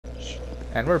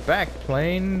And we're back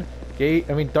playing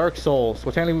Dark Souls.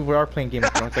 Well, technically we are playing Game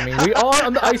of Thrones. I mean, we are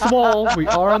on the ice wall. We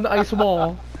are on the ice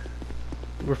wall.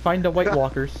 We're fighting the White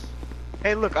Walkers.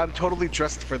 Hey, look, I'm totally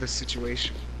dressed for this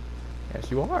situation. Yes,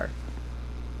 you are.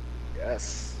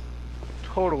 Yes.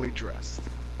 Totally dressed.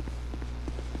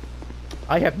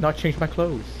 I have not changed my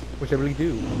clothes, which I really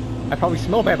do. I probably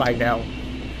smell bad by now.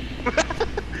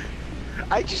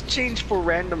 I just changed for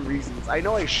random reasons. I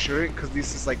know I shouldn't because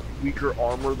this is like weaker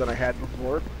armor than I had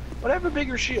before, but I have a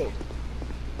bigger shield.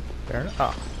 Fair enough.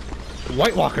 Ah.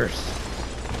 White Walkers!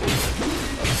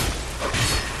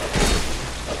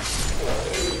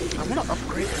 I want to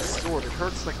upgrade this sword. It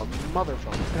hurts like a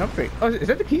motherfucker. An upgrade. Oh, is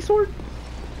that the key sword?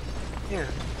 Yeah.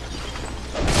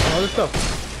 Other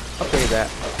stuff. Upgrade that.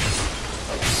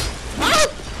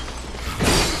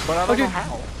 But I don't know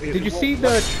how. Did you see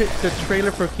the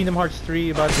trailer for Kingdom Hearts 3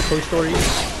 about the Toy Story?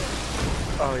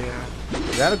 Oh yeah.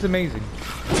 That looks amazing.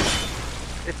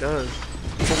 It does.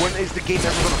 But when is the game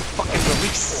ever gonna fucking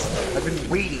release? I've been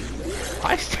waiting.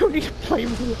 I still need to play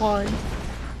 1.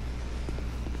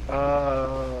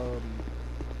 Oh,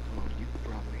 you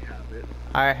probably have it.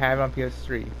 I have it on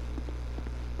PS3.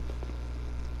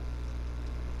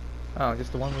 Oh,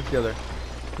 just the one with the other.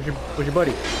 Where's your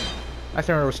buddy? I thought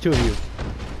there was 2 of you.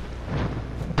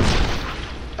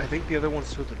 I think the other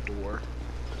one's through the door.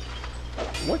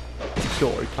 What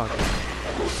door are you talking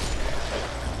about?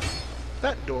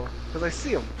 That door, because I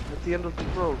see him at the end of the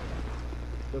road.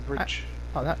 The bridge.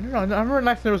 No, I remember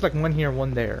last there was like 1 here,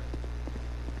 1 there.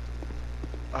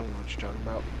 I don't know what you're talking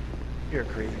about. You're a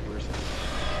crazy person.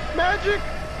 Magic!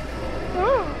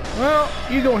 Oh. Well,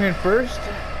 you go in first.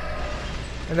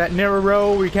 And that narrow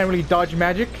row where you can't really dodge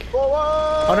magic. Forward!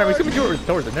 Oh no, we skipped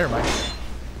doors then, never mind.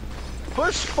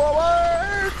 Push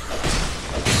forward!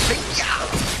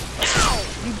 Ow!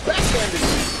 You backhanded me!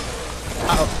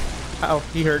 Uh-oh,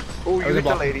 he hurt. Oh, you hit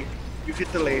the lady. You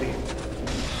hit the lady.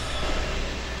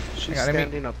 She's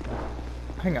standing up.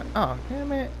 Hang on. Oh,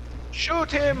 damn it.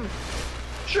 Shoot him!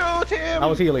 Shoot him! I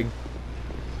was healing.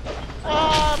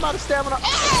 Ah, I'm out of stamina.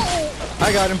 Oh!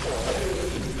 I got him.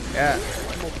 Yeah.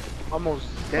 Almost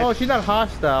dead. Oh, she's not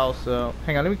hostile, so...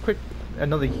 Hang on, let me quick...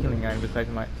 Another healing item besides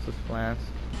my lance.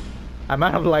 I'm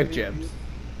out of life gems.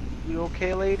 You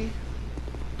okay, lady?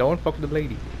 Don't fuck with the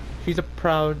lady. She's a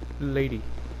proud lady.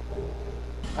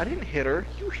 I didn't hit her.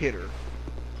 You hit her.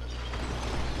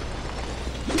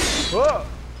 Whoa!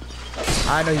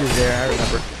 I know you were there, I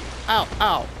remember. Ow,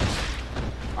 ow!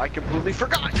 I completely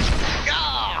forgot!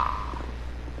 Yeah!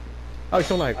 Oh, you're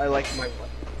still alive. I like my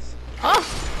weapons. Ah!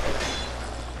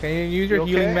 Can you use your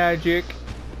healing magic?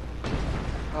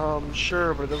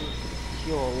 Sure, but it doesn't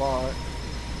heal a lot.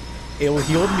 It will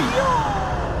heal me.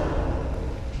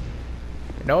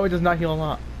 No, it does not heal a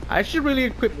lot. I should really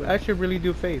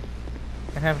do faith.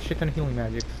 And have a shit ton of healing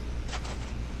magics.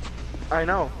 I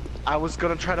know. I was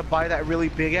gonna try to buy that really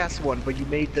big ass one, but you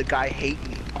made the guy hate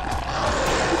me.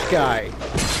 Which guy?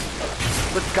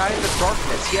 The guy in the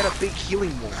darkness. He had a big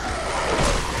healing one.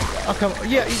 Oh come on.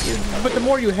 Yeah, but the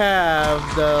more you have,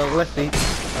 the less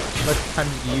time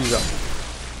you use them.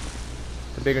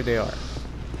 The bigger they are.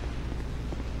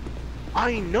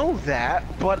 I know that,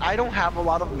 but I don't have a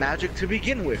lot of magic to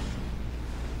begin with.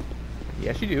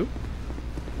 Yes, you do.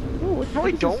 Ooh, No,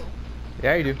 I don't.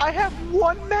 Yeah, you do. I have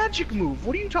 1 magic move.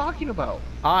 What are you talking about?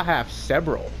 I have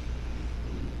several.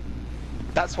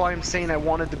 That's why I'm saying I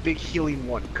wanted the big healing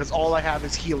one, because all I have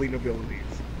is healing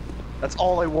abilities. That's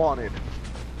all I wanted.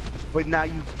 But now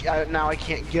now I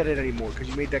can't get it anymore because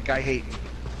you made that guy hate me.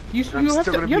 You have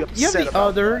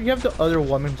the other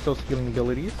woman who still has healing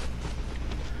abilities.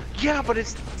 Yeah, but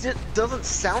it doesn't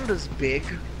sound as big.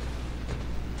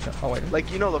 Oh wait. Like,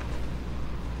 you know,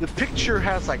 the picture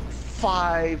has like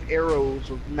 5 arrows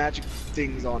with magic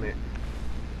things on it.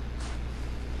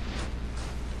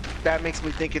 That makes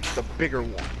me think it's the bigger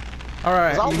one. All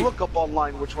right. I'll look up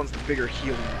online which one's the bigger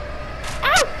healing.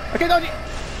 Ow! Okay, no.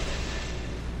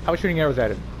 I was shooting arrows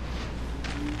at him.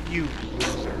 You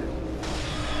loser.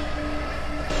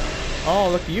 Oh,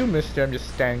 look at you, mister. I'm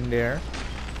just standing there.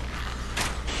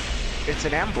 It's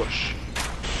an ambush.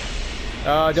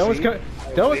 Dylan's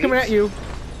coming at you.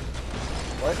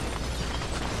 What?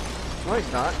 No,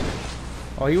 he's not.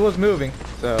 Oh, he was moving,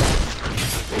 so.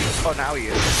 Oh, now he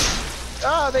is.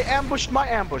 Ah, they ambushed my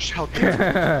ambush. How dare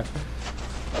you?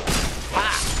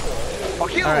 Ah!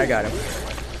 Fuck you! Alright, I got him.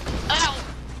 Ow!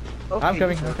 Okay. I'm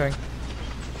coming.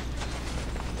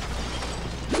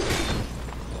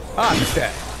 Ah, I missed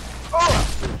that.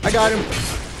 Oh! I got him.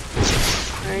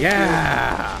 Thank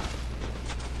Yeah! you.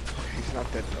 He's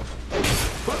not dead though.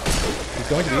 He's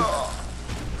going to be.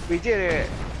 We did it!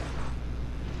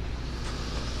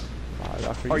 La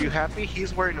Are you happy?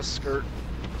 He's wearing a skirt.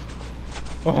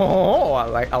 Oh, I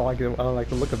like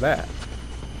the look of that.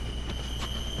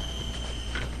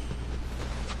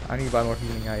 I need to buy more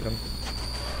healing items.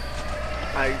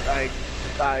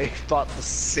 I thought the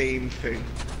same thing.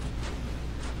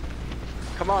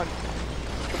 Come on,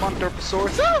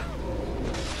 Derposaurus. Ah!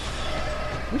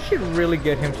 We should really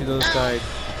get him to the other side.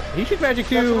 He shoots magic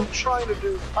That's too. what I'm trying to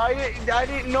do. I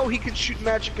didn't know he could shoot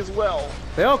magic as well.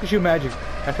 They all can shoot magic.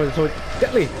 That's why they're so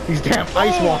deadly. These damn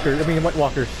ice walkers. I mean, white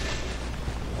walkers.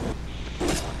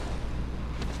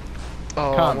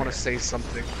 Oh, Come. I want to say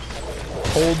something.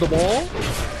 Hold the wall.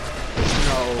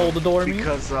 No. Hold the door.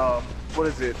 Because what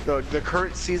is it? The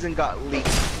current season got leaked.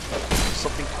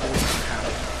 Something cool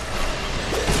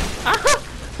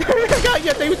happened. God,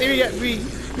 yeah, they was aiming at me.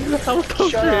 I was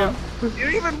close Shut to up. him. You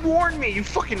didn't even warn me, you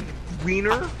fucking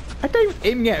wiener. I thought he was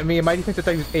aiming at me. In my defense, I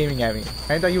thought he was aiming at me.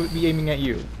 I thought he would be aiming at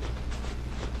you. You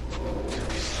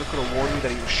still could have warned me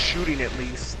that he was shooting at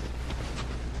least.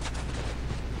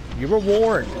 You were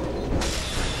warned.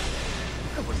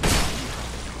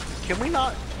 Can we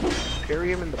not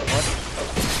parry him in the butt?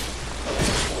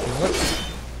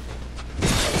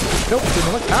 Nope.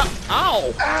 Ow!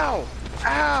 Ow! Ow!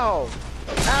 Ow!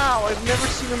 Ow! I've never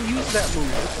seen him use that move.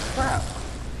 What the crap?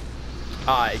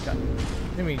 I got.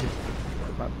 Let me just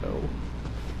put my bow.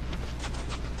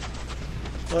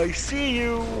 I see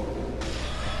you.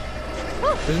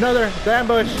 There's another. It's an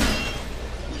ambush.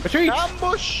 Retreat!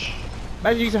 Ambush!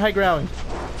 Magic use a high ground.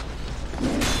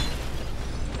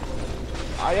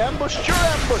 I ambushed your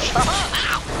ambush.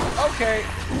 Haha! Ow! Okay.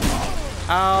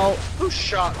 Ow! Who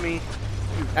shot me?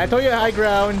 I told you high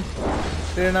ground,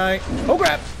 didn't I? Oh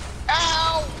crap!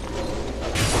 Ow!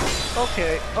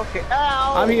 Okay. Okay.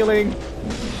 Ow! I'm healing.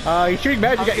 He's shooting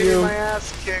magic I'm at getting you. my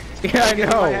ass kicked. Yeah, I I'm getting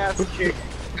know. my ass kicked.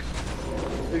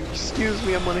 Excuse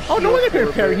me, I'm gonna heal. Oh, no wonder I for a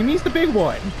couldn't parry bit. him. He's the big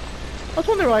one. I was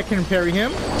wondering why I couldn't parry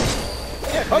him.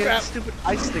 Yeah, Oh, he had crap. a stupid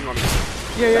ice thing on him.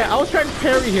 Yeah. I was trying to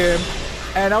parry him,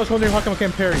 and I was wondering how come I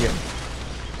couldn't parry him.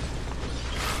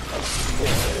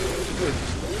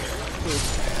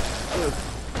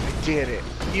 I did it.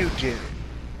 You did it.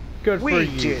 Good for We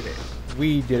you. did it.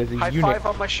 We did it as a High unit. five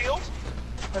on my shield.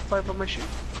 High five on my shield.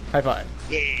 High five.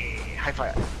 Yeah. High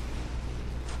five.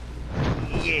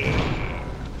 Yeah.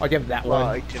 I'll give that Well,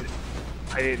 one. I did it.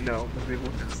 I didn't know, but maybe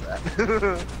we'll fix that. Let's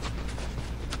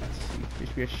see. There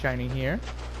should be a shiny here.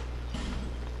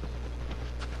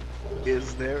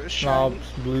 Is there a Oh, shiny?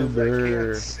 blue 'Cause I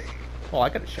bird. can't see. Oh, I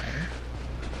got a shiny.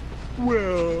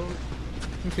 Well,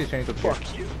 Let me see the shinies up here.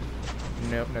 fuck you.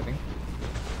 Nope, nothing.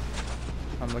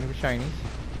 I'm looking for shinies.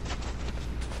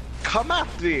 Come at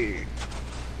thee,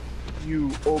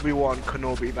 you Obi-Wan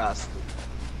Kenobi bastard.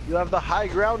 You have the high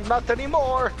ground, not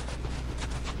anymore.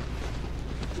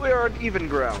 We are on even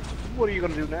ground. What are you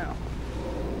gonna do now?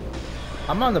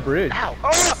 I'm on the bridge. Ow!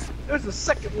 Oh, there's the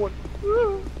second one.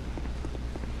 Woo.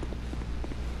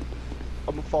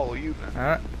 I'm gonna follow you, man.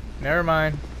 Alright, never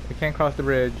mind. We can't cross the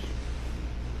bridge.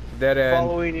 Dead end.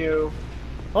 Following you.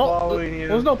 Oh, following you.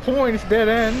 there's no point. It's dead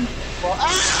end.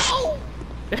 Ow!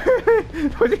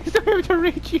 Was he still able to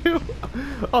reach you?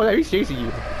 Oh, he's chasing you.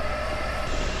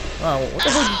 Wow, what the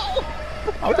hell?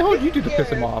 What the hell did you do to piss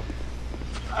him off?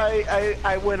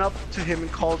 I went up to him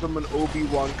and called him an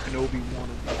Obi-Wan Kenobi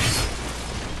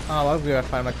wannabe. Oh, I'm gonna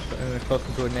find my close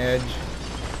to an edge.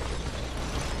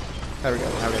 There we go.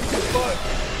 There we go. But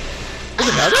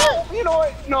There's another? you know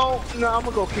what? No, I'm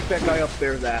gonna go kick that guy up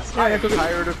there's ass. Yeah, I'm go-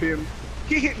 tired of him.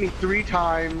 He hit me 3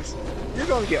 times. You're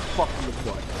gonna get fucked in the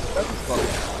butt. That's what's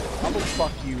fucking. I'm gonna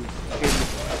fuck you in the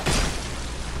butt.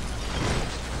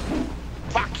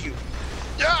 Fuck you.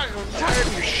 Yeah, I'm tired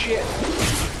of your shit.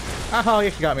 Oh, you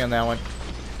actually got me on that one.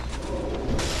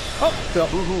 Oh, Phil.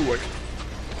 Boo-hoo.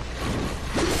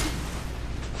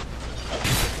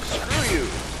 Screw you.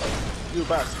 You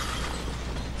bastard.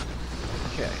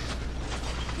 Okay.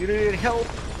 You need help?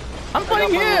 I'm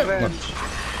fighting I got my him! revenge.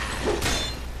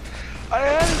 I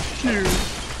asked you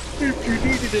if you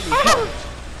needed any help.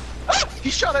 Ah, he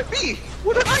shot at me!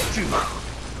 What did I do?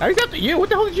 Now he's after you. What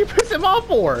the hell did you piss him off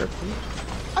for?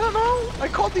 I don't know. I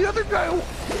called the other guy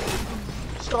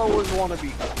Star Wars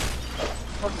wannabe.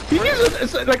 He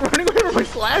is like running away from my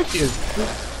slashes.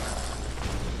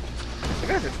 The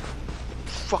guy's a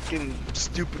fucking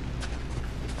stupid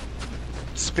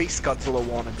Space Godzilla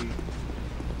wannabe.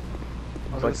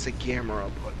 I was gonna say Gamera,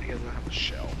 but he doesn't have a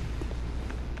shell.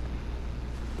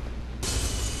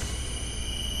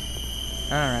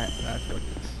 Alright, that's what it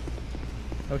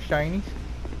is. No shinies?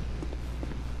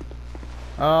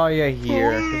 Oh yeah,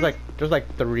 here. There's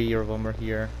like 3 of them are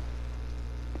here.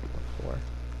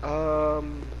 4.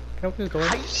 Can I open this door?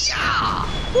 Hi-ya!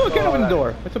 Oh, I can't open the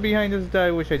door. What's up behind this?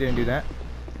 I wish I didn't do that.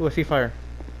 Oh, I see fire.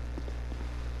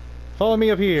 Follow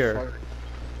me up here.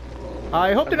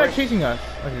 I hope they're not chasing us.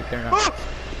 Okay, they're not.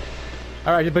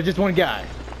 Alright, but just one guy.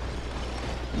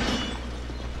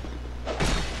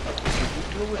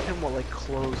 Deal with him while I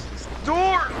close this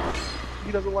door!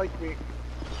 He doesn't like me.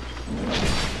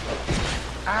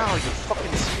 Ow, you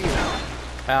fucking speed.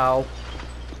 Ow.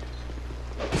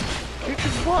 Kick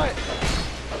his butt!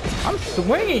 I'm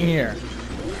swinging here.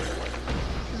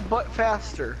 His butt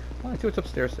faster. Oh, let's see what's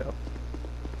upstairs though.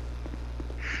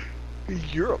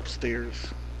 You're upstairs.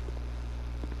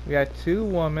 We got 2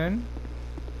 women.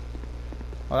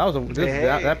 Oh, that was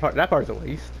a that part's a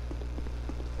waste.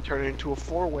 Turn it into a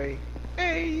 4-way.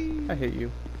 Hey! I hate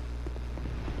you.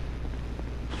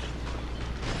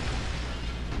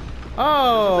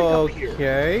 Oh,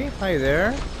 okay. Hi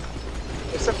there.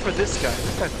 Except for this guy.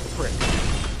 This guy's a prick.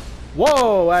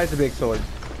 Whoa, that's a big sword.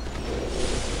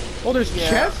 Well, there's Yeah.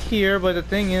 chests here, but the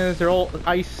thing is, they're all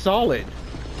ice solid.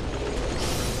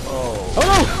 Oh. Oh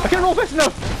no! I can't roll fast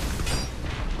enough!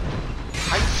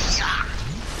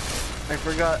 I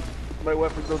forgot my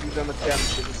weapon don't do that much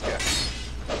damage to this guy.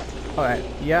 Alright,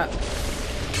 yeah.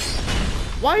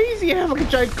 Why does he have like a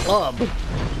giant club?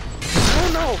 I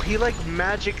don't know. He like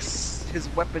magics his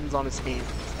weapons on his hands.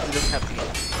 He doesn't have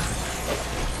hands.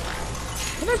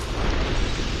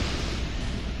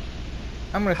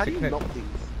 I'm gonna How do stick you it. melt these?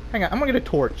 Hang on, I'm gonna get a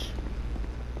torch.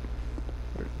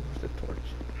 Where's the torch?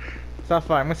 It's not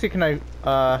fire. I'm gonna see can I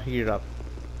heat it up.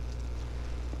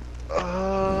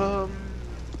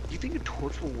 You think a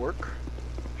torch will work?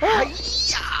 I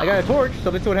got a torch,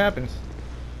 so let's see what happens.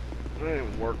 It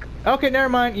didn't work. Okay, never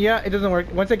mind. Yeah, it doesn't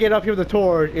work. Once I get up here with the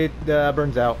torch, it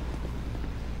burns out.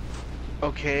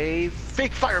 Okay,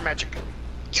 fake fire magic.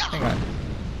 Hang on. Let's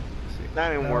see. That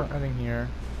didn't No, work. nothing here.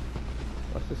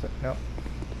 What's this? No.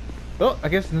 Oh, I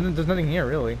guess there's nothing here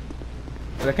really.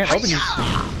 But I can't open these.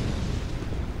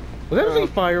 Was that really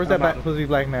fire? Or was that supposed to be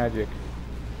black magic?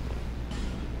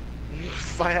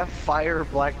 If I have fire,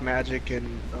 black magic,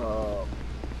 and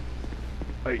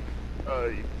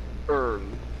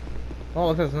earn. Oh,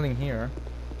 look, there's nothing here.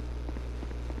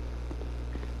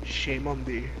 Shame on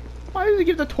thee. Why did he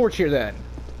give the torch here then?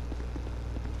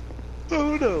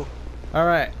 Oh no. All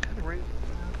right, Right.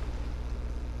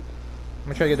 I'm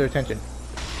gonna try to get their attention.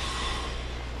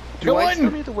 Do Go I on!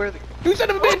 still need to wear the? You son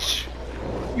of a bitch!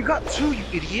 You got 2, you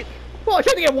idiot. Well, I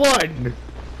tried to get 1.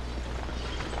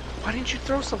 Why didn't you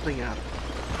throw something at him?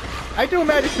 I threw a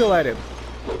magic spell at him.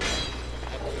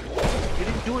 You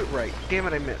didn't do it right. Damn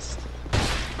it, I missed.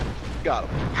 Got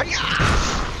him. Hiya!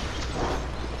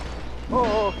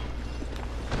 Oh.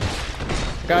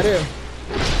 Got him.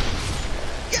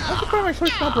 I'm surprised my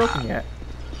sword's not broken yet.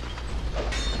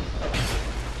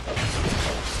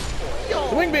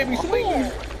 Swing, baby,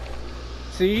 swing!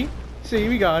 See? See,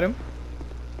 we got him.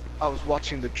 I was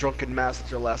watching The Drunken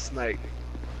Master last night.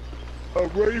 I'm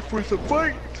ready for some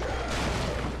fight!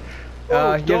 He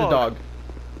has a dog.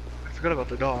 I forgot about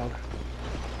the dog.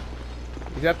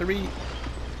 He's got 3.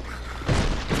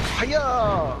 Hiya!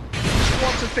 Who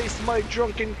wants to face my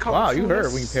drunken kung Wow, you heard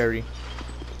fu-ness? Wing Parry.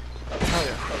 Oh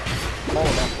yeah. I'm all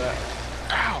about that.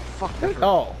 Ow, fuck that. hurt.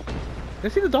 Oh.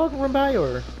 Did I see the dog run by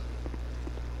or?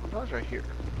 The dog's right here.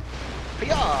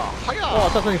 Hiya! Hiya! Oh, I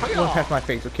thought something Hiya! went past my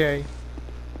face, okay?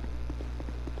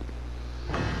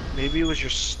 Maybe it was your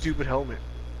stupid helmet.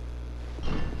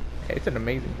 Hey, it's an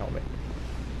amazing helmet.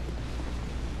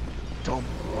 Dumb.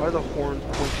 Why are the horns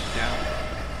pointed down?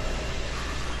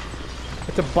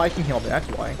 It's a Viking helmet, that's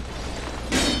why.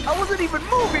 I wasn't even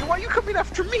moving! Why are you coming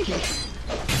after me?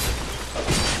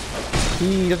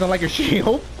 He doesn't like your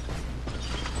shield.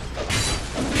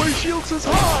 My shield says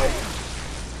hi!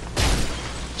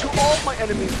 To all my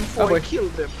enemies before Oh, boy. I kill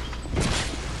them.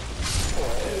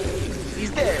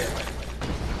 He's dead.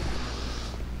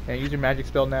 Can I use your magic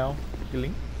spell now?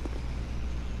 Healing?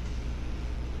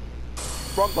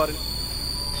 Wrong button.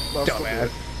 Well,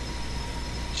 Dumbass.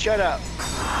 shut up.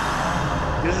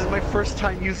 This is my first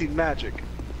time using magic.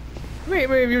 Wait,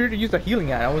 if you were to use the healing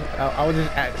hat, I was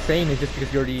just saying it just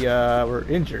because you already were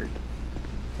injured.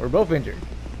 We're both injured.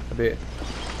 A bit.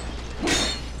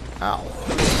 Ow.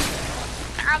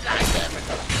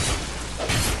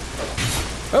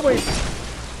 Oh wait.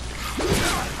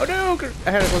 Oh no!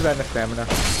 Was that enough stamina?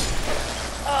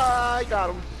 I got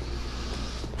him.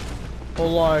 Well,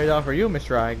 light off for you,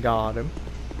 Mr. I got him.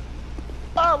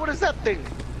 Ah, what is that thing?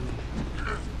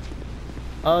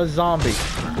 A zombie.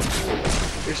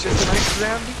 It's just a nice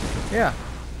zombie? Yeah.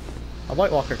 A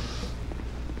White Walker.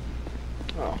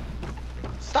 Oh.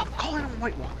 Stop calling them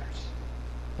White Walkers.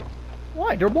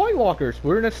 Why? They're White Walkers.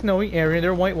 We're in a snowy area.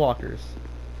 They're White Walkers.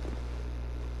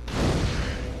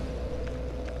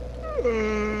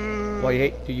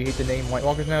 Why do you hate the name White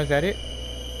Walkers now? Is that it?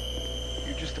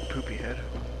 You're just a poopy head.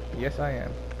 Yes, I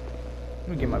am. Let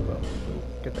me get my bow.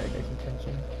 Get that nice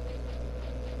intention.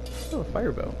 Oh, a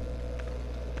fire bow.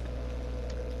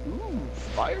 Ooh,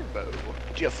 fire bow.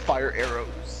 Do you have fire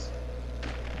arrows?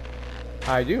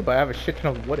 I do, but I have a shit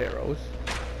ton of wood arrows.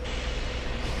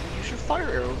 Use your fire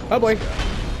arrows. Oh boy.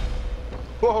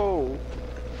 Whoa!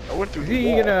 I went through Is the he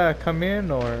wall. gonna come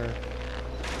in or?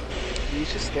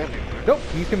 He's just standing there. Nope,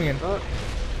 he's coming in.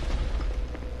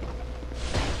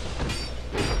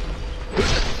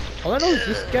 All I know is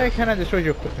this guy kind of destroys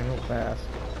your equipment real fast.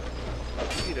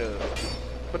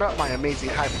 But not my amazing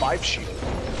high five shield.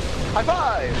 High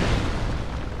five!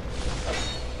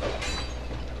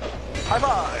 High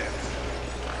five!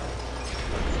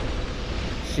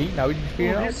 See, now we just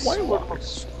figured out This White sword Walkers.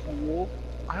 looks cool.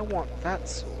 I want that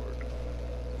sword.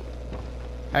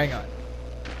 Hang on.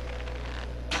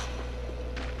 What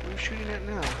are you shooting at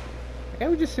now? The guy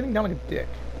was just sitting down like a dick.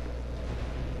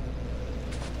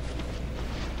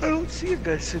 I don't see a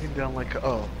guy sitting down like a...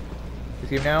 Oh. You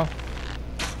see him now?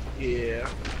 Yeah.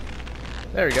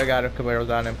 There we go, got him. Couple arrows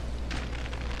on him.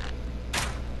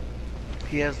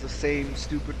 He has the same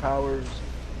stupid powers.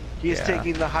 He is Yeah.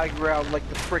 taking the high ground like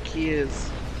the frick he is.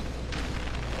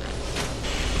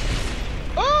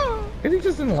 Oh! Cause he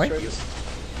just didn't like you.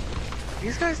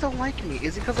 These guys don't like me.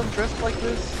 Is it because I'm dressed like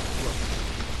this?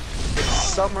 It's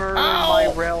summer Ow! in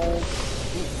my realm.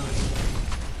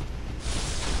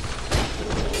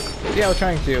 Yeah, I was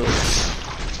trying to.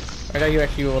 I thought you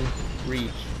actually will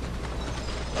reach.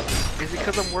 Is it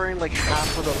because I'm wearing like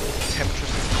half of the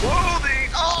Temptress clothing?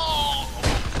 Oh!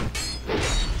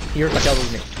 He hurts like hell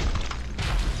with me.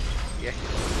 Yeah.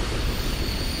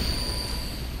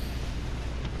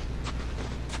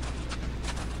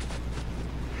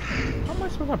 How am I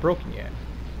still not broken yet?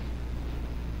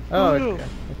 Oh, Ooh. okay.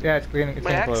 Yeah, it's getting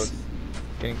My axe? close.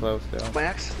 Getting close still. My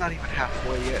axe is not even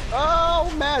halfway yet.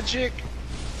 Oh, magic!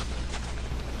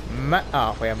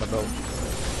 Oh, wait, I'm a bow.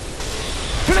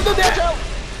 Should have done Watch that! out!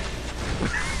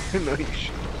 No, you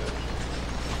should.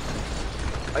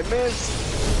 I missed.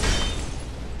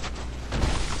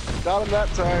 Got him that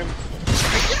time.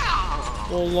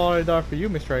 Well, la for you,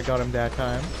 mister. I got him that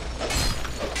time.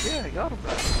 Yeah, I got him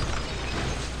that time.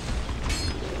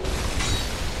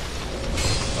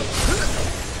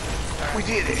 We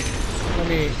did it. Let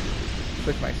me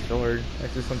switch my sword.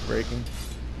 This one's breaking.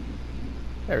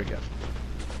 There we go.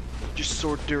 Your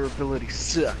sword durability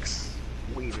sucks.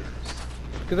 Wieners.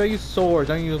 Because I use swords,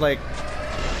 I don't use like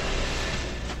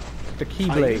the I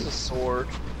keyblade. use a sword.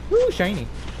 Woo, shiny.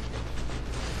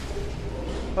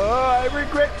 Oh, I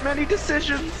regret many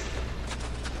decisions.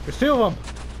 There's two of them.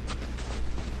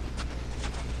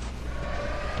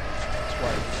 That's why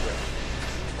I regret.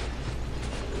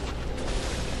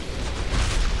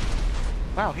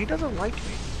 Wow, he doesn't like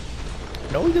me.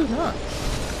 No, he does not.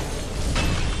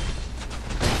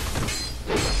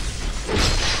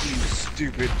 You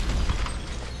stupid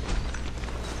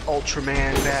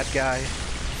Ultraman bad guy.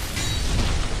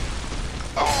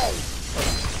 Oh!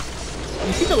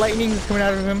 You see the lightning that's coming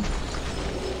out of him?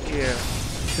 Yeah.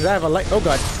 Cause I have a light. Oh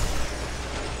god.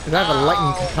 Cause I have a lightning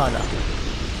Ow. katana.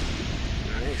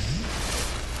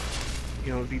 Nice.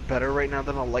 You know, it'd be better right now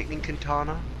than a lightning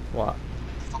katana. What?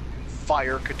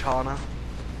 Fire katana.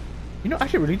 You know,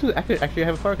 actually, really do actually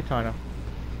have a fire katana.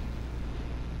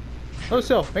 Oh,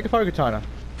 so make a fire katana.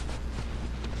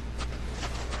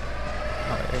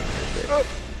 Oh, Oh.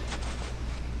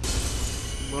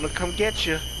 I'm gonna come get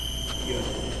you. You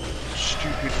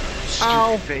stupid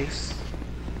Ow. face.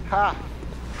 Ha!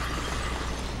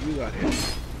 You got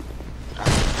hit.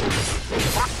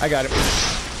 I got it.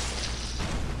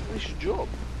 Nice job.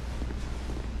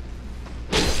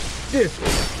 This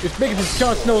is making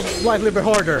Jon Snow's life a little bit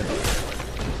harder.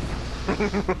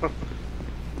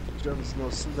 Jon Snow,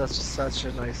 that's such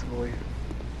a nice boy.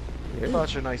 Yeah.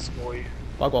 Such a nice boy.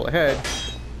 Log all ahead.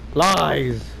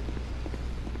 Lies.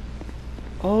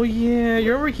 Oh yeah,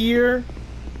 you're over here.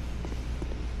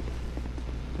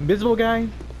 Invisible guy.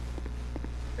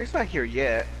 He's not here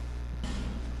yet.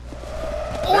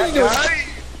 Oh, That you know, guy?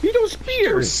 he knows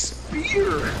Your spears.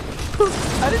 spear!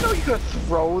 I didn't know you could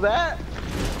throw that.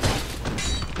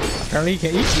 Apparently, he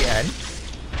can't eat yet.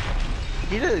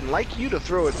 He didn't like you to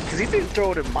throw it because he didn't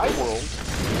throw it in my world.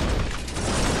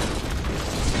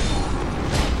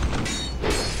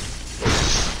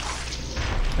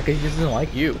 Okay, he just doesn't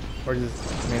like you. Or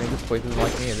just, I mean, this place doesn't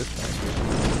like me at this point.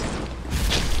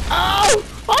 Ow!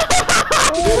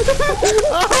 You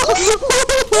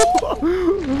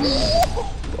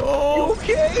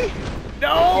okay?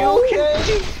 No! You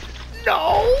okay?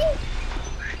 No!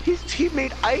 He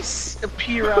made ice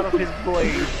appear out of his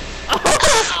blade.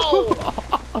 Ow!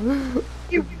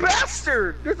 You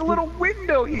bastard! There's a little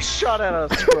window he shot at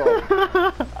us from.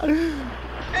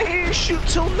 And he didn't shoot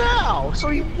till now, so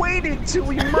he waited till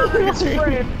we murdered his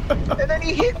friend, and then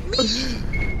he hit me.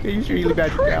 Okay, you sure you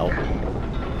got your out?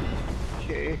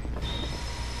 Okay.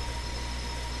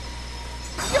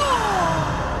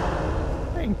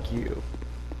 Thank you.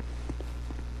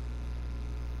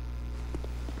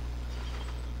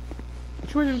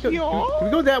 Which way did we go? Did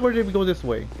we go that way or did we go this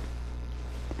way?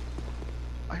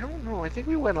 I don't know. I think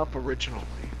we went up originally.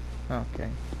 Okay.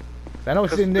 I know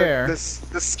it's in there. The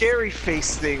scary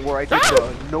face thing where I did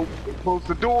the nope, close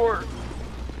the door.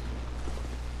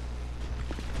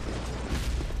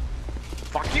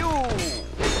 Fuck you!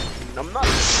 I'm not.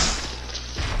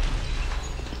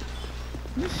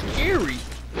 It's scary.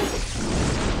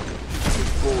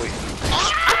 Boy.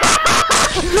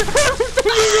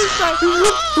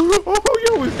 Oh,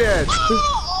 you was dead.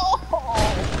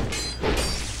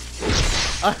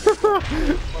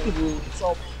 It's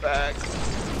all back.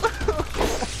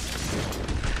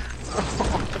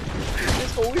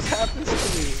 This always happens to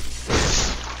me.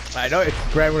 I know it's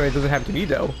great when it doesn't happen to me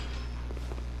though.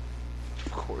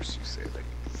 Of course you say that,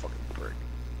 you fucking prick.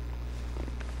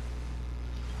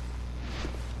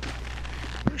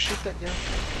 You shoot that down.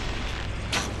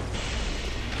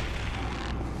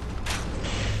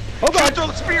 Oh god! Throw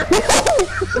the spear!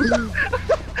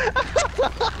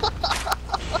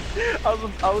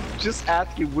 I was just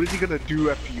asking, what is he gonna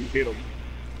do after you hit him?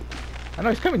 I know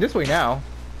he's coming this way now.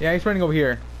 Yeah, he's running over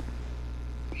here.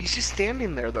 He's just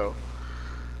standing there though.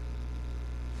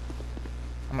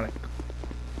 I'm gonna.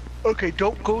 Okay,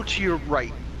 don't go to your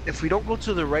right. If we don't go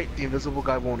to the right, the invisible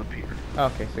guy won't appear.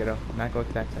 Okay, so you know, not go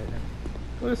to that side then.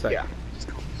 Go this side. Yeah, just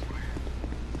go this way.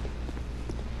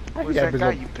 I Who's hate that that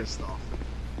guy invisible. you pissed off?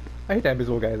 I hate that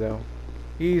invisible guy though.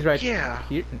 He's right Yeah.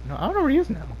 here. No, I don't know where he is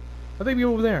now. I think he's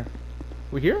over there.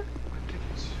 We here?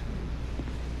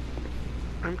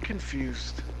 I'm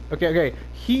confused. Okay, okay.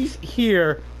 He's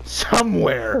here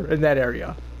somewhere in that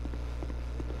area.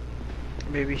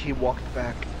 Maybe he walked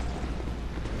back.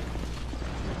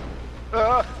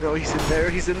 No, he's in there,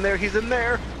 he's in there, he's in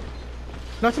there!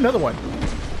 No, that's another one.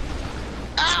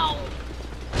 Ow!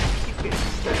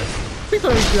 Please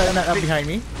don't do that, not behind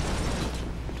me.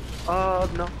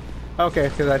 No. Okay,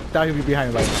 because I thought he'd be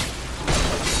behind me. Like,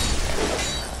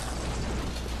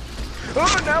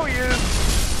 oh, now he is!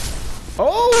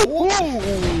 oh! Whoa!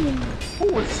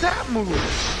 What was that move?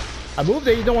 I moved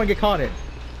it. You don't want to get caught in.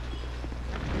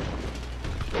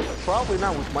 Probably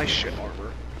not with my shit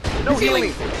armor. No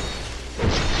healing!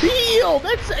 Healed!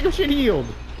 That second shit healed!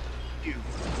 You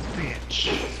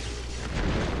bitch.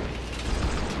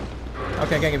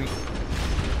 Okay, I can't give you.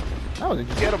 Oh, did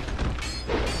you Get him!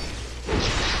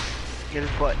 Get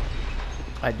his butt.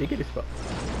 I did get his butt.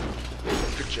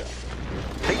 Good job.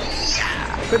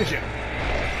 Finish him.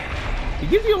 He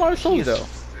gives you a lot of souls, though.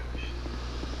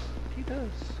 He does.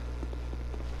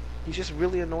 He's just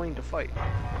really annoying to fight.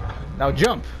 Now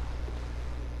jump.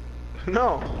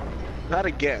 No, not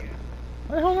again.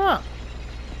 Why the hell not?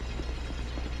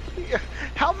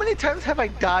 How many times have I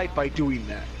died by doing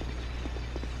that?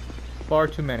 Far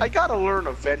too many. I gotta learn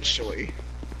eventually.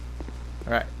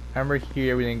 Alright, remember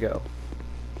here we didn't go.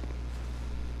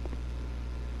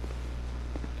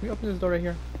 Can we open this door right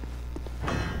here?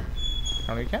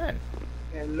 Oh, we can.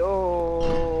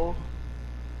 Hello.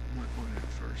 I'm gonna open it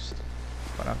first.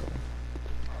 Why not?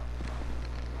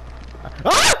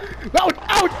 Ah! Out!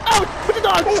 Out! Out! Put the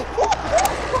dog!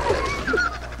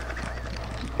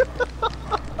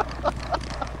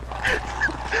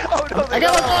 Oh no! I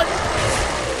got one!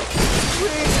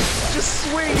 Swing! Just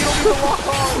swing! You don't need to lock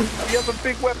on! He has a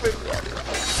big weapon!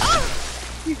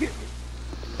 He hit me.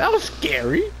 That was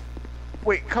scary.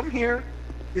 Wait, come here.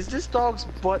 Is this dog's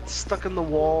butt stuck in the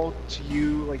wall to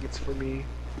you like it's for me?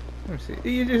 Let me see.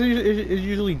 It's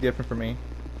usually different for me.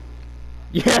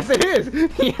 Yes, it is!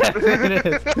 Yes, it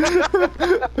is!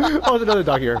 Oh, there's another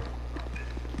dog here.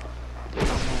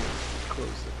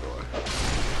 Close the door.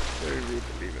 Very rude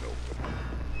to leave it open.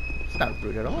 It's not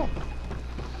rude at all.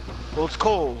 Well, it's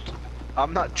cold.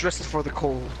 I'm not dressed for the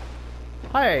cold.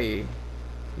 Hi!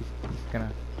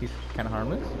 He's kinda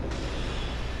harmless.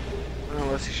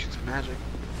 Unless he shoots magic.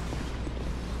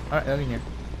 Alright, let me here.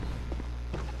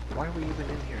 Why are we even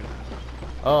in here then?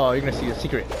 Oh, you're gonna see a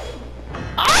secret.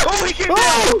 Oh, he came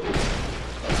down!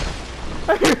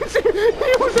 He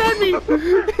almost had me! He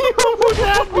almost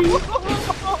had me!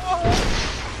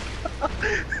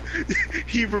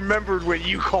 He remembered when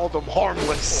you called him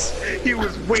harmless. He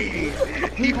was waiting.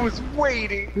 He was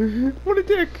waiting. What a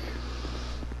dick.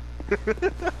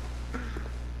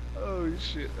 Oh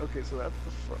shit. Okay, so that's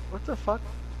the front. What the fuck?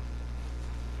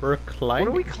 We're climbing.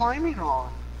 What are we climbing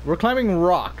on? We're climbing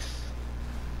rocks.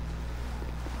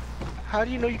 How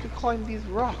do you know you can climb these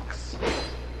rocks?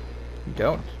 You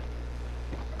don't.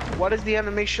 Why does the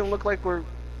animation look like we're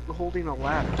holding a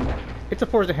ladder? It's a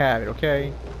force of habit,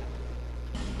 okay?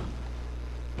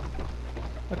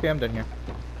 Okay, I'm done here.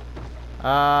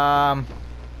 Alright,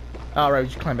 we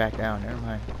just climb back down. Never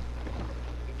mind.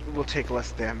 We'll take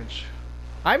less damage.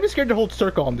 I'm just scared to hold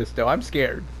circle on this, though. I'm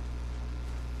scared.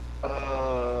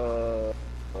 I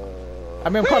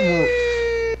mean, I'm climbing.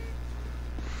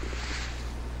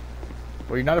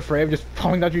 Were you not afraid of just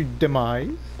falling down to your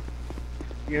demise?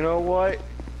 You know what?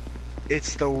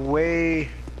 It's the way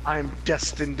I'm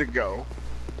destined to go.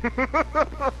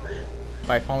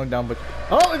 By falling down, but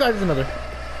oh, there's another.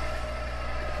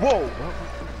 Whoa!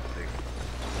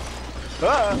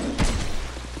 Ah!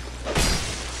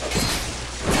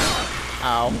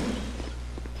 Ow!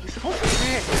 He's supposed to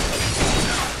hit.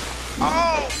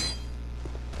 Oh!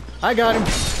 I got him.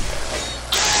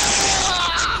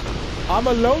 I'm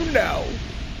alone now.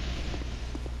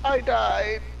 I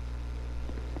died.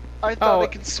 I thought I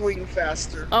could swing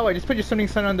faster. Oh, I just put your stunning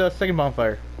sun on the second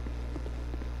bonfire.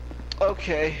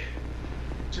 Okay.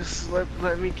 Just let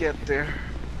me get there.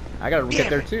 I gotta get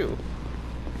there too.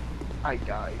 I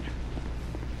died.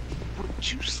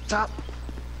 Would you stop,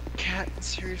 cat?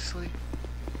 Seriously?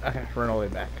 I gotta run all the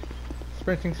way back.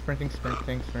 Sprinting, sprinting,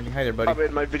 sprinting, sprinting. Hi there, buddy. I'll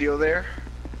end my video there.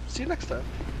 See you next time.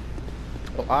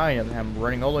 Well, I am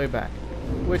running all the way back.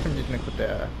 Which I'm just gonna put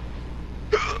the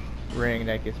ring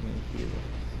that gives me heals.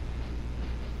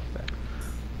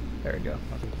 There we go.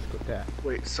 I'll just put that.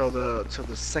 Wait, so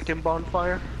the second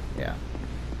bonfire? Yeah.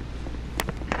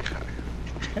 Okay.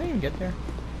 Can I even get there?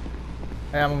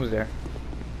 Yeah, I'm almost there.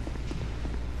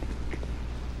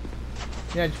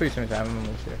 Yeah, just pretty soon time. I'm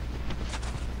almost there.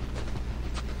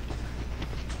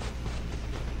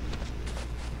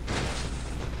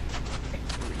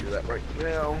 Let me do that right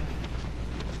now.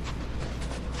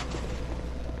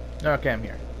 Okay, I'm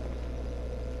here.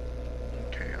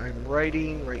 Okay, I'm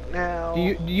writing right now.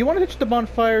 Do you want to touch the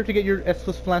bonfire to get your S+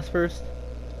 flask first?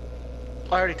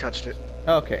 I already touched it.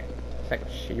 Okay.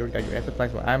 Second shit, you already got your S+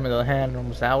 flask. I'm in the hand,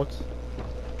 almost out.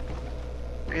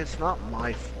 It's not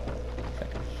my fault.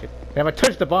 Second shit. If I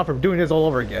touch the bonfire, I'm doing this all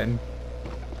over again.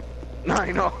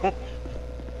 I know.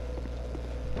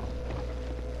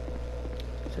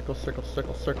 Circle, circle,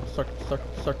 circle, circle, circle,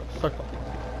 circle, circle, circle.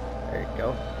 There you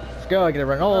go. Let's go. I gotta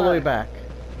run all the way back.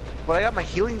 But I got my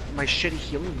shitty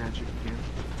healing magic again.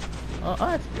 Oh,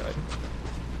 that's good.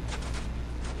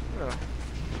 Oh.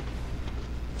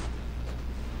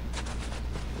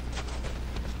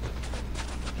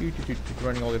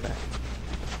 Running all the way back.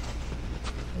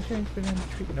 Anything behind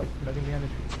the tree? Nope, nothing behind the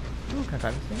tree. Ooh, can I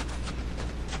climb this thing?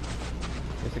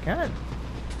 Yes, I can.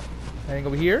 Anything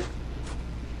over here?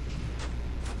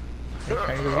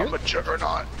 Anything over I'm here? a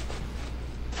juggernaut.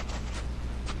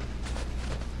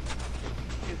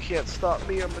 You can't stop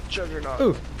me, I'm a juggernaut.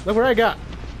 Ooh, look where I got.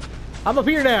 I'm up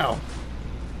here now.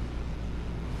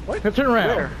 What? Turn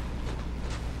around. Where?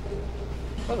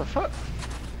 What the fuck?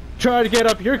 Try to get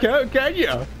up here, can you?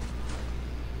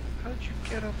 How'd you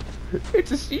get up?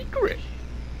 It's a secret.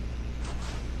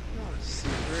 Not a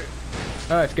secret. Alright,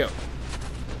 let's go.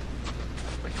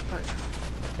 Wait, what?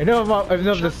 Enough of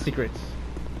the secrets.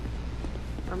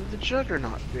 I'm the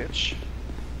juggernaut, bitch.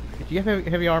 Do you have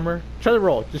heavy armor? Try to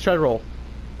roll. Just try to roll.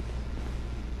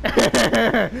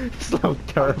 Slow I'm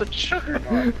turn. the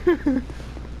juggernaut.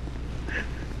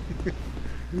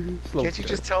 Slow Can't you turn.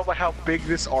 just tell by how big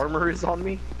this armor is on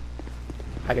me?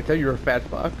 I can tell you're a fat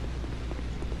fuck.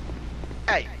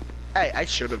 Hey, I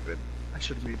should have been. I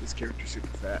should have made this character super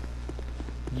fat.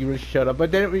 You really shut up,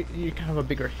 but then you kind of a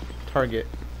bigger target.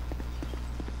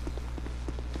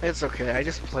 It's okay, I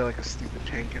just play like a stupid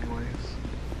tank anyways.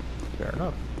 Fair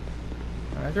enough.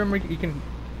 I remember you can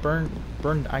burn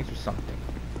ice or something.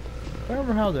 I don't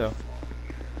remember how though.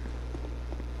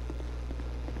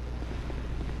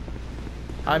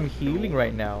 I'm healing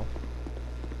right now.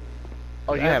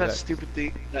 Oh, you I have have that that. stupid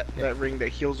thing, Yeah. that ring that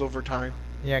heals over time.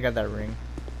 Yeah, I got that ring.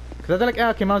 Cause I thought like,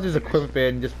 okay, I'll just equip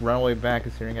it and just run all the way back,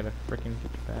 considering I gotta freaking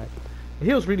get you back. It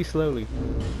heals really slowly.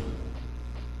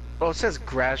 Oh, it says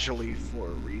gradually for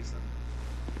a reason.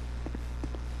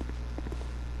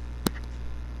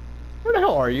 Where the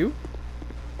hell are you?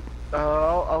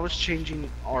 I was changing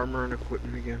armor and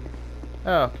equipment again.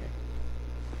 Oh, okay.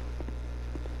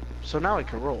 So now I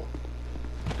can roll.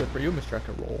 Good for you, Mr. I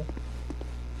can roll.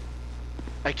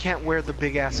 I can't wear the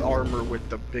big ass armor with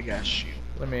the big ass shield.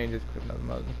 Let me just put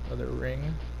another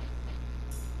ring.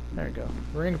 There we go.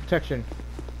 Ring of protection.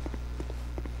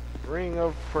 Ring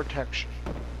of protection.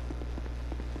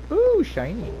 Ooh,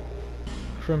 shiny.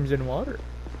 Crimson water.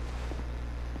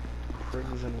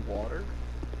 Crimson water?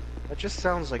 That just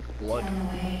sounds like blood.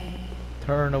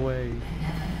 Turn away.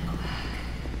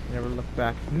 Never look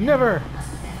back. Never!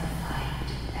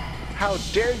 How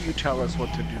dare you tell us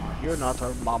what to do? You're not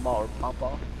our mama or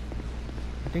papa.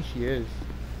 I think she is.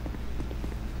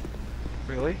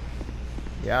 Really?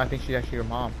 Yeah, I think she's actually your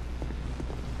mom.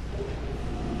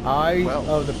 Eyes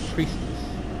of the priestess.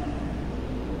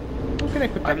 Who can I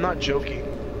put that? I'm not joking.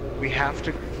 We have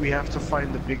to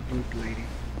find the big boobed lady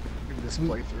in this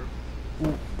playthrough.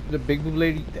 Ooh, the big boob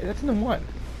lady? That's in the one.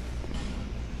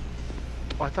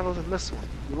 Oh, I thought it was in this one.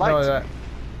 You No, lied to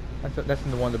me. that's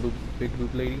in the one, the big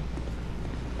boob lady.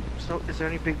 So, is there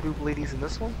any big boob ladies in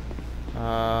this one?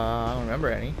 I don't remember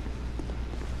any.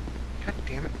 God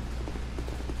damn it.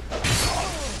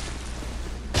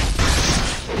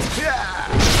 Yeah!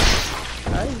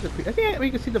 I think we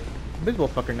can see the invisible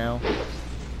fucker now.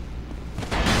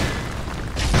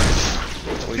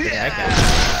 Oh, he's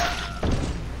Yeah!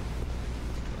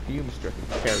 You, Mr.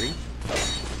 Harry.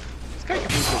 This guy can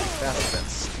move really fast with that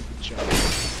stupid jump.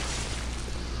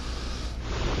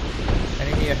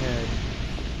 Enemy ahead.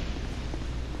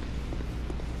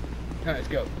 Alright, let's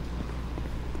go.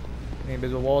 Any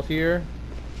invisible walls here?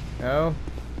 No?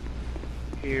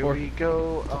 Here we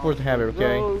go. Supposed to have it,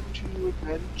 okay? Road to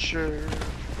adventure.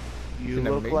 You Isn't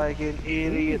that look me? like an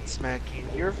idiot smacking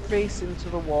your face into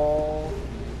the wall.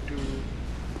 Dude.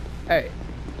 Hey.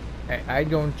 Hey, I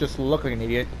don't just look like an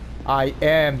idiot. I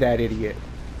am that idiot.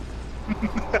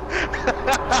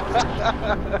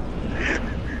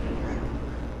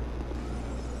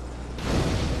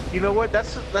 You know what? That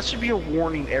should be a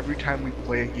warning every time we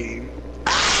play a game.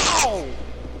 Ow!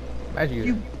 Magic user.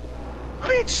 You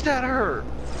bitch, that hurt.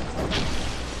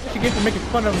 What you get for making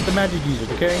fun of the magic users,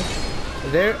 okay?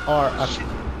 They are a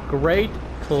great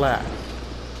class.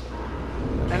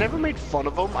 I never made fun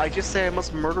of them. I just say I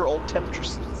must murder all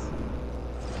temptresses.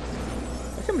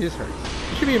 I think this hurts.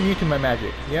 You should be immune to my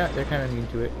magic. Yeah, they're kind of immune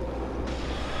to it.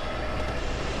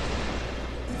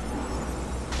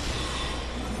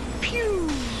 Pew!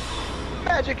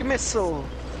 Magic missile!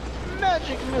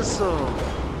 Magic missile!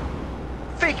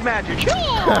 Fake magic!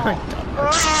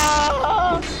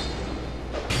 Ah!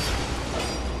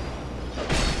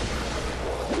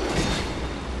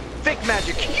 Fake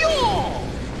magic!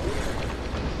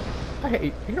 I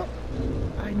hate, you know,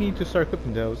 I need to start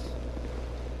equipping those.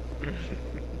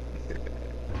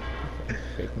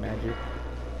 Fake magic.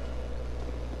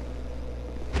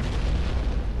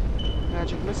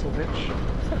 Magic missile, bitch.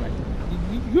 It's not magic.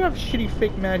 You have shitty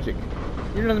fake magic.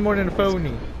 You're nothing more than a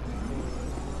phony.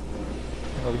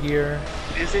 Over here.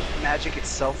 Is it magic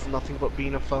itself nothing but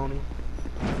being a phony?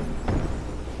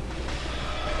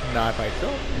 Not by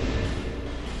itself.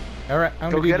 Alright, I'm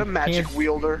Go gonna do get the a magic pans-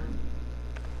 wielder.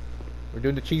 We're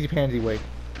doing the cheesy pansy way.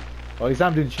 Well, at least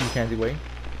I'm doing the cheesy pansy way.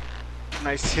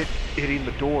 Nice hitting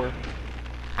the door.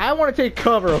 I want to take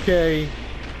cover, okay?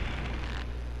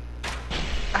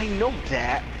 I know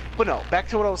that, but no, back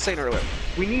to what I was saying earlier.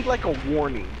 We need like a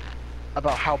warning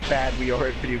about how bad we are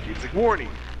at video games. Like, warning,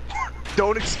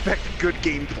 don't expect good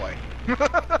gameplay.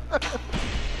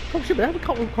 Oh shit, but I have a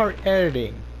couple of card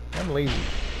editing. I'm lazy.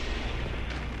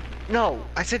 No,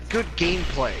 I said good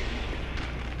gameplay.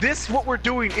 This, what we're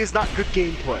doing, is not good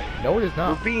gameplay. No, it is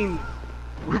not.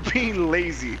 We're being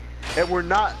lazy, and we're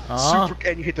not super.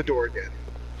 And you hit the door again.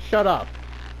 Shut up.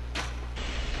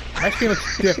 I see much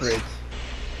difference.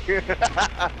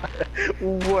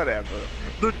 Whatever.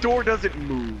 The door doesn't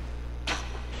move.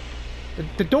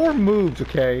 The door moves,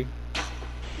 okay?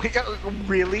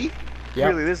 Really? Yep.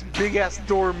 Really? This big ass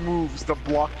door moves to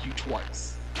block you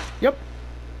twice. Yep.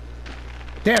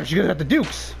 Damn, she's gonna have the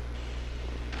Dukes.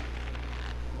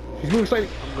 She's moving slightly.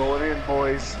 I'm going in,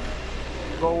 boys.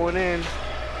 Going in.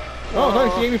 Oh, as long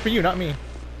as she's aiming for you, not me.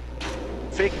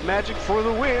 Fake magic for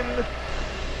the win.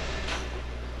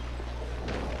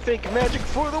 Fake magic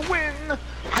for the win.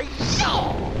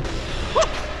 Hi-ya!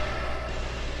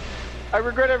 I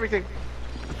regret everything.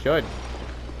 Should.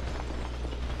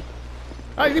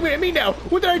 Oh, you're at me now.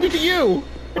 What did I do to you?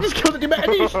 I just killed the man. I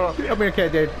mean,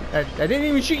 okay, I didn't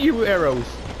even shoot you with arrows.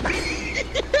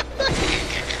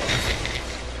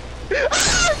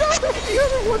 Ah, no, the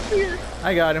other one's here.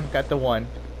 I got him. Got the one.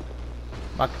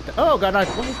 Oh, God, no.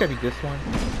 Why gotta be this one?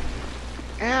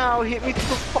 Ow, hit me through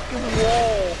the fucking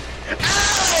wall.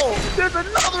 Ow! There's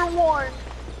another one!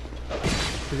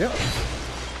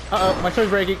 Uh-oh, my sword's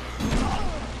breaking.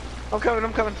 I'm coming,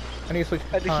 I'm coming. I need to switch.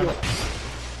 I had to heal.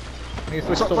 I need to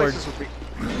switch Swap swords. places with me.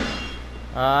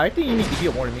 I think you need to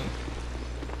heal more than me.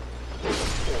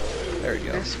 There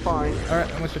you go. It's fine. Alright,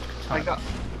 I'm gonna switch katana.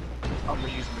 I'm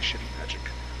gonna use my shitty magic.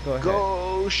 Go ahead.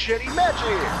 Go shitty magic!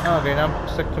 Okay, now I'm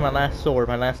stuck to my last sword,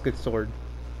 my last good sword.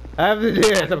 I have to do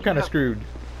this, I'm kinda screwed.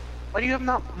 Why do you have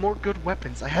not more good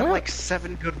weapons? I have like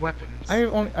 7 good weapons. I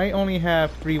only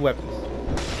have 3 weapons.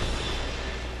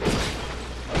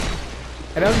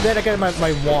 And other than that, I got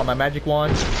my wand, my magic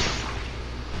wand.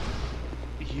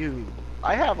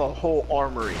 I have a whole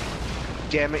armory.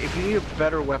 Damn it, if you need a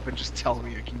better weapon, just tell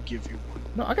me, I can give you one.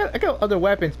 No, I got other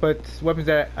weapons, but weapons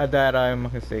that I'm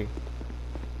gonna say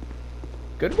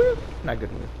good with? Not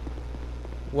good with.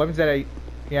 Weapons that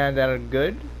that are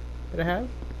good that I have.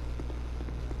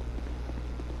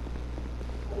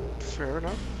 Fair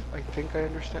enough. I think I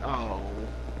understand. Oh.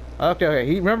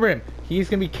 Okay. Remember him. He's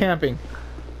gonna be camping.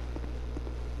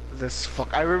 This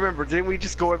fuck. I remember. Didn't we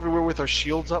just go everywhere with our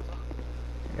shields up?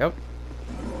 Yep.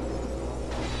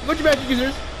 Bunch of magic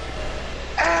users.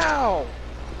 Ow!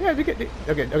 Yeah, okay,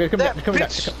 come back.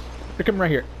 They're coming right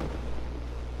here.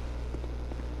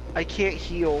 I can't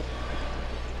heal.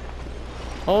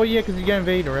 Oh yeah, because you got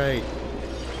invaded, right?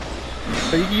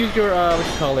 So you can use your what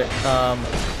you call it?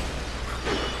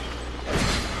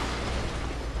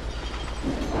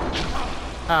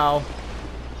 Ow.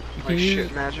 You My can use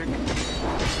shit magic.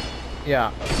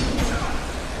 yeah.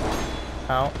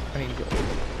 Ow. I need to go.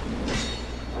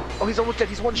 Oh, he's almost dead.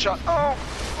 He's one shot. Oh,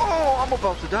 I'm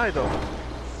about to die though.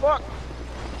 Fuck.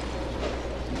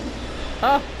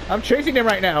 Ah, I'm chasing him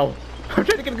right now. I'm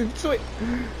trying to get him to switch.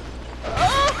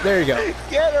 There you go.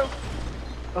 Get him.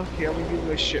 Okay, I'm gonna use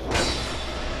my shit.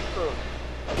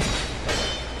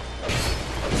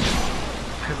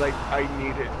 Because I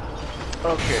need it.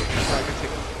 Okay, now I can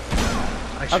take it.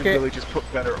 I should really just put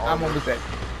better armor. I'm almost dead.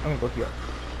 I'm gonna go heal.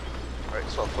 Alright,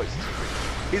 swap places.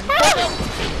 He's back!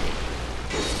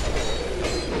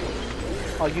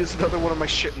 I'll use another one of my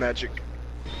shit magic.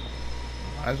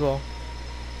 Might as well.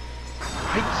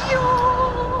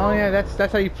 Oh yeah,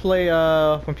 that's how you play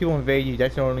when people invade you.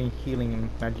 That's the only healing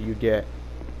magic you get.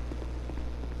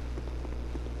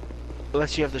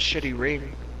 Unless you have the shitty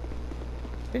ring.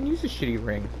 Then use the shitty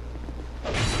ring.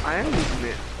 I am using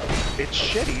it. It's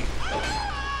shitty.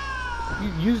 You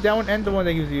use that one and the one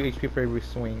that gives you HP for every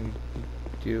swing you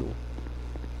do.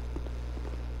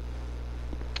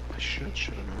 I shouldn't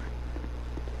I?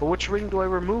 But which ring do I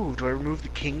remove? Do I remove the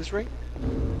king's ring?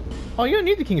 Oh, you don't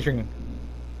need the king's ring.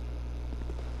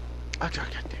 Oh,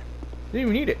 goddamn. You don't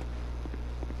even need it.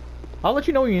 I'll let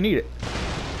you know when you need it.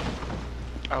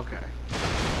 Okay.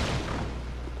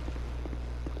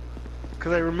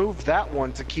 Because I removed that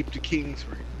one to keep the king's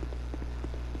ring.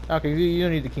 Okay, you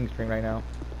don't need the king's ring right now.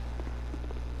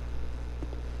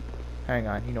 Hang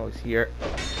on, you know he's here.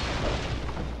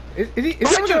 Is he? Is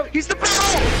that He's the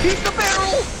barrel! He's the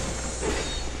barrel!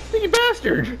 Sneaky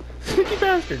bastard! Sneaky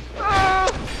bastard!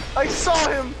 I saw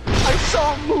him! I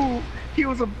saw him move! He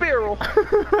was a barrel!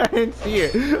 I didn't see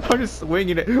it. I'm just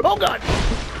swinging it. Oh god!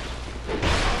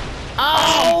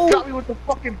 Ow! Got me with the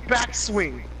fucking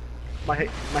backswing! My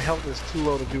health is too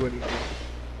low to do anything.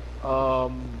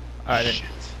 Shit.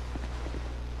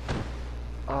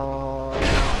 Oh,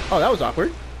 that was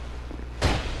awkward.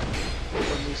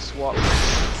 Let me swap.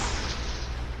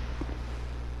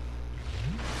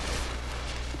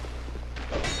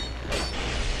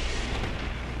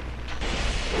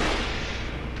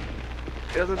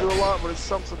 It doesn't do a lot, but it's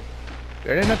something.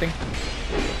 Better than nothing.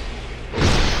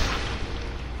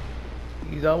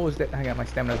 He's almost dead. I got my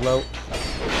stamina's low.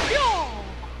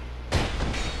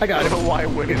 I got him. I don't know why I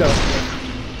went.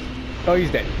 Oh,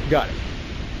 he's dead. Got him.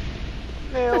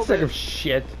 Nailed That sack of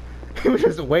shit. He was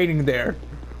just waiting there.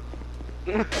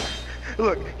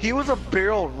 Look, he was a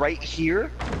barrel right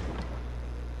here.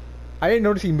 I didn't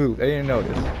notice he moved. I didn't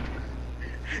notice.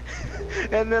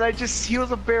 And then he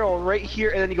was a barrel right here,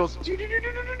 and then he goes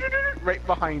right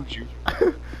behind you.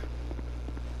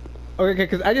 Okay,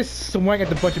 because I just swung at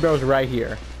the bunch of barrels right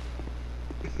here.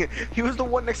 He was the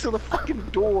one next to the fucking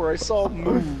door. I saw him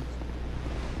move.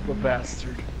 The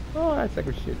bastard. Oh, that's like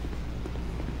shit.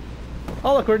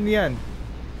 Oh, look, we're in the end.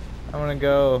 I'm gonna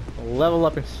go level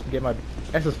up and get my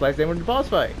Estus Flash, then we're in the boss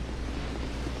fight.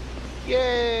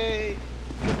 Yay!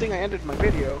 Good thing I ended my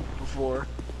video before.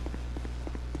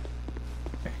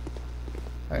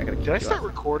 Did I start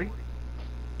recording?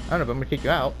 I don't know, but I'm gonna kick you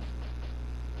out.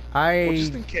 Well,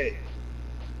 just in case.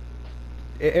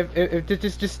 If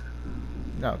just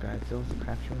no, guys, still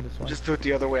capturing this one. Just do it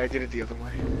the other way. I did it the other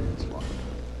way. It's fine.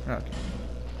 Okay.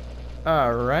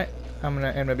 All right. I'm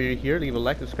gonna end my video here. Leave a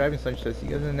like, subscribe, and such. See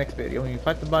you guys in the next video. When you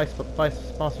fight the boss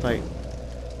fight.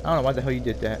 I don't know why the hell you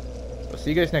did that. But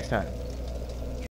see you guys next time.